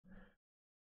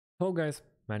Hello guys,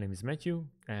 my name is Matthew,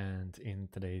 and in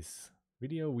today's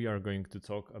video we are going to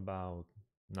talk about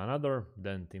none other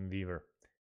than TeamViewer.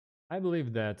 I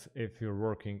believe that if you're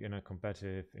working in a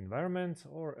competitive environment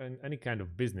or in any kind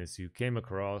of business, you came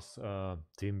across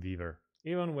TeamViewer,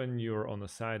 even when you're on a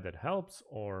site that helps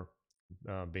or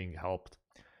being helped.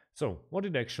 So what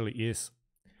it actually is.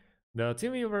 The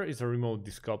TeamViewer is a remote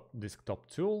desktop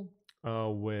tool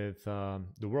with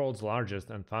the world's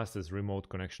largest and fastest remote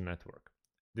connection network.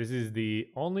 This is the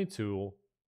only tool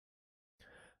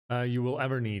you will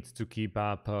ever need to keep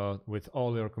up with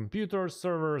all your computers,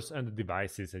 servers, and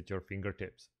devices at your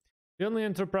fingertips. The only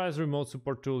enterprise remote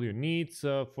support tool you need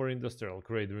for industrial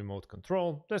grade remote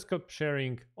control, desktop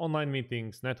sharing, online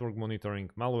meetings, network monitoring,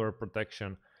 malware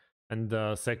protection,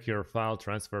 and secure file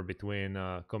transfer between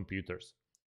computers.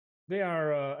 They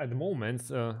are at the moment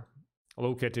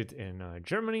located in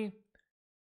Germany,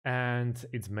 and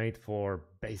it's made for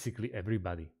basically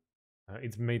everybody.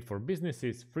 It's made for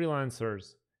businesses,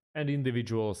 freelancers, and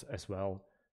individuals as well,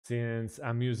 since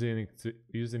I'm using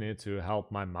it to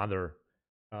help my mother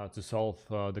to solve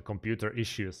the computer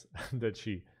issues that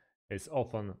she is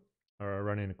often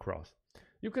running across.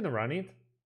 You can run it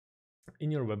in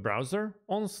your web browser,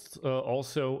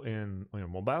 also on your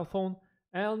mobile phone,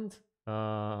 and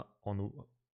on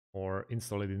or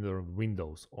install it in your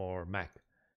Windows or Mac.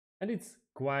 And it's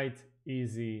quite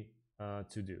easy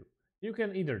to do. You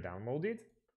can either download it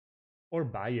or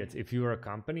buy it. If you're a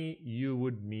company, you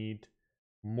would need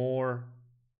more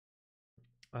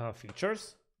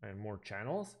features and more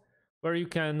channels where you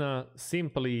can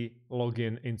simply log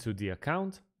in into the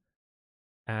account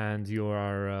and you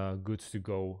are good to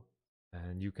go,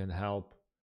 and you can help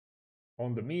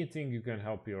on the meeting, you can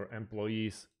help your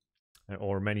employees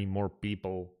or many more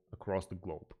people across the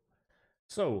globe.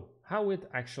 So how it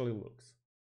actually looks.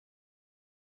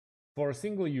 For a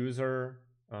single user,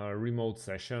 remote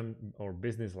session or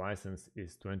business license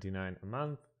is 29 a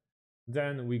month.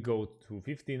 Then we go to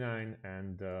 59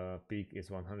 and the peak is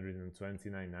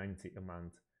 129.90 a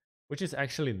month, which is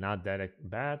actually not that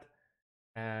bad.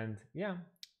 And yeah,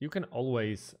 you can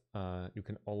always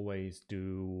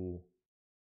do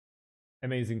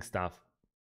amazing stuff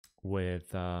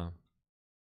with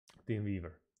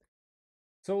TeamViewer.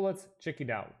 So let's check it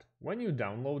out. When you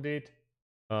download it,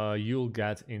 you'll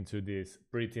get into this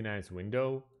pretty nice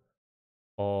window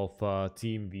of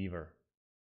TeamViewer.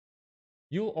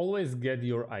 You'll always get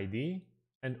your ID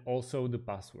and also the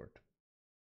password.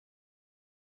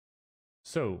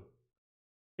 So,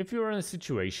 if you're in a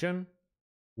situation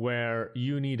where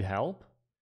you need help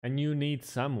and you need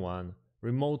someone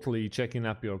remotely checking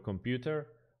up your computer,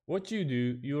 what you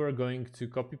do, you are going to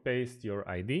copy paste your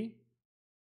ID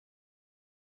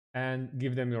and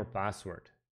give them your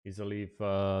password. Easily, if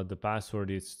the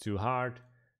password is too hard,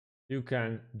 you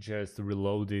can just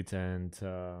reload it and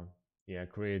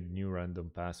create new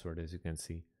random password, as you can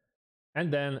see.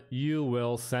 And then you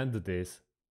will send this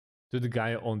to the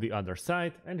guy on the other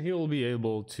side, and he will be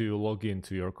able to log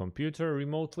into your computer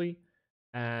remotely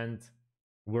and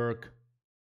work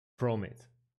from it.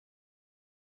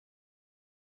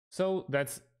 So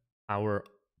that's our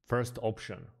first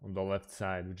option on the left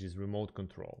side, which is remote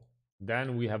control.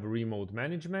 Then we have remote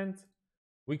management.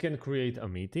 We can create a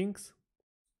meetings.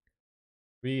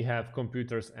 We have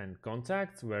computers and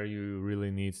contacts where you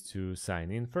really need to sign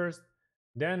in first.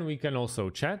 Then we can also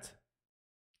chat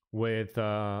with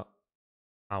our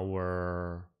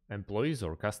employees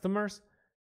or customers.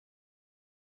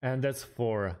 And that's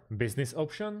for business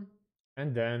option.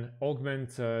 And then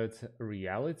augmented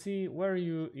reality, where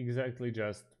you exactly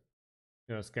just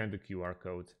scan the QR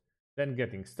code. Then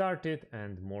getting started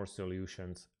and more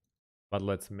solutions. But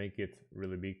let's make it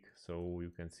really big so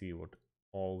you can see what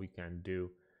all we can do.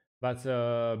 But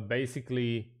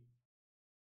basically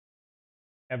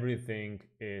everything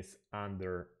is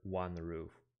under one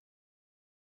roof.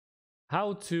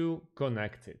 How to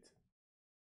connect it?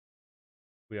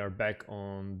 We are back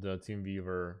on the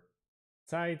TeamViewer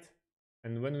site,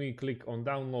 and when we click on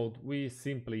download, we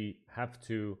simply have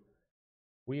to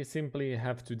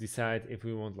decide if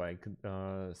we want like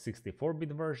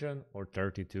 64-bit version or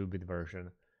 32-bit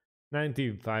version.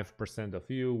 95% of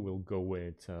you will go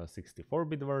with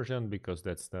 64-bit version because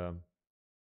that's the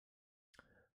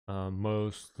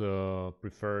most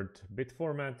preferred bit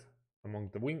format among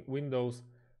the Windows.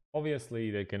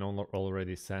 Obviously, they can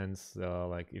already sense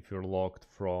like if you're logged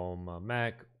from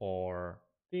Mac or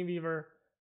TeamViewer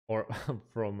or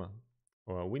from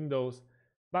Windows.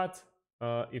 But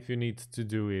if you need to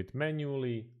do it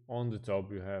manually, on the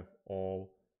top you have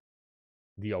all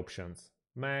the options: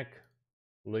 Mac,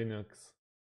 Linux,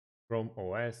 Chrome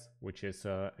OS, which is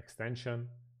an extension,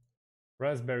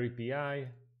 Raspberry Pi,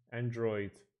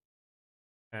 Android,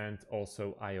 and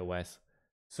also iOS.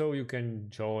 So you can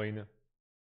join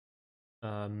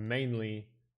mainly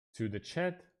to the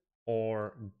chat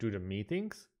or to the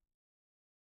meetings.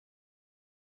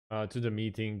 To the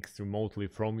meetings remotely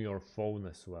from your phone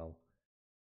as well.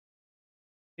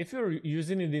 If you're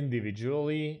using it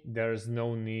individually, there's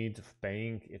no need of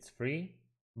paying, it's free.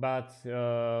 But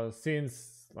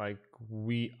since like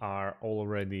we are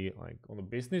already like on a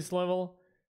business level,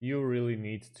 you really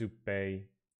need to pay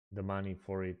the money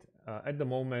for it. At the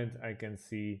moment, I can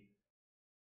see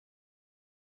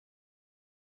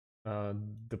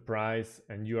the price,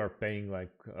 and you are paying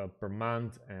like per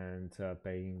month and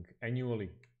paying annually.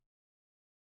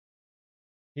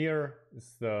 Here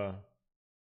is the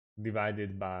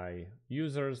divided by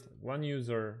users, one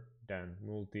user, then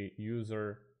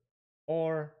multi-user,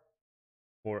 or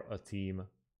for a team.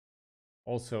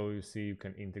 Also, you see you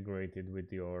can integrate it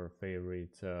with your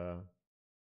favorite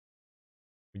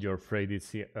with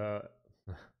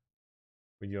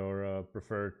your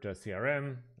preferred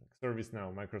CRM, like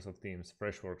ServiceNow, Microsoft Teams,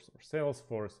 Freshworks, or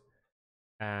Salesforce.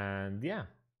 And yeah,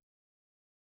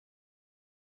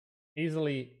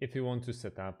 easily, if you want to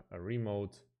set up a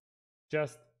remote,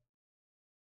 just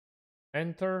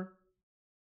enter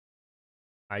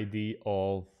ID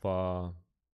of a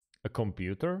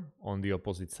computer on the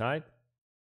opposite side.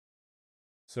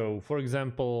 So for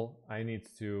example, I need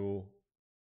to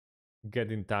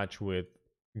get in touch with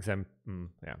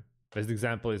best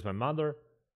example is my mother.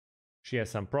 She has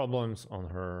some problems on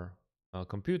her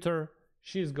computer.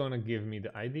 She's gonna give me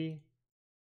the ID.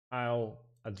 I'll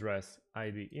address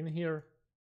ID in here.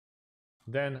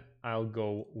 Then I'll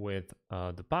go with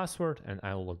the password and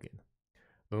I'll log in.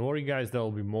 Don't worry guys, there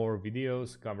will be more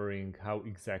videos covering how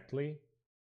exactly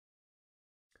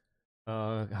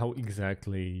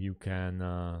you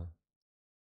can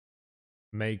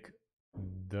make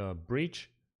the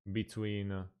bridge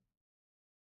between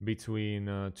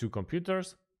two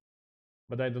computers,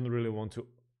 but I don't really want to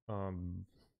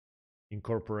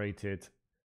incorporate it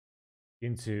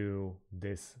into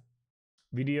this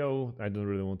video. I don't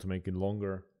really want to make it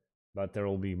longer, but there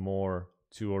will be more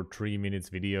 2 or 3 minutes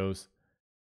videos,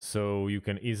 so you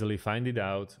can easily find it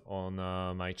out on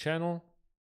my channel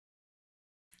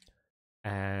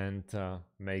and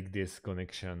make this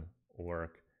connection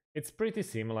work. It's pretty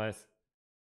seamless,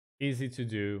 easy to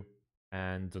do,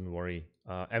 and don't worry,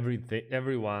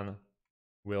 everyone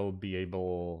will be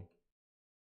able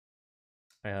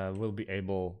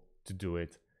to do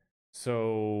it.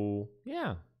 So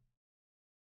yeah,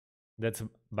 that's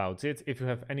about it. If you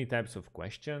have any types of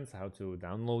questions how to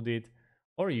download it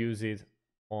or use it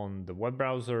on the web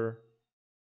browser,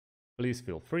 please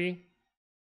feel free,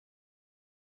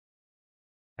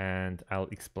 and I'll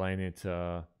explain it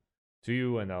to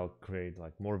you, and I'll create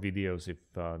like more videos if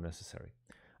necessary.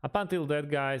 Up until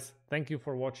that guys, thank you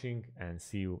for watching and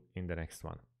see you in the next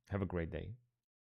one. Have a great day.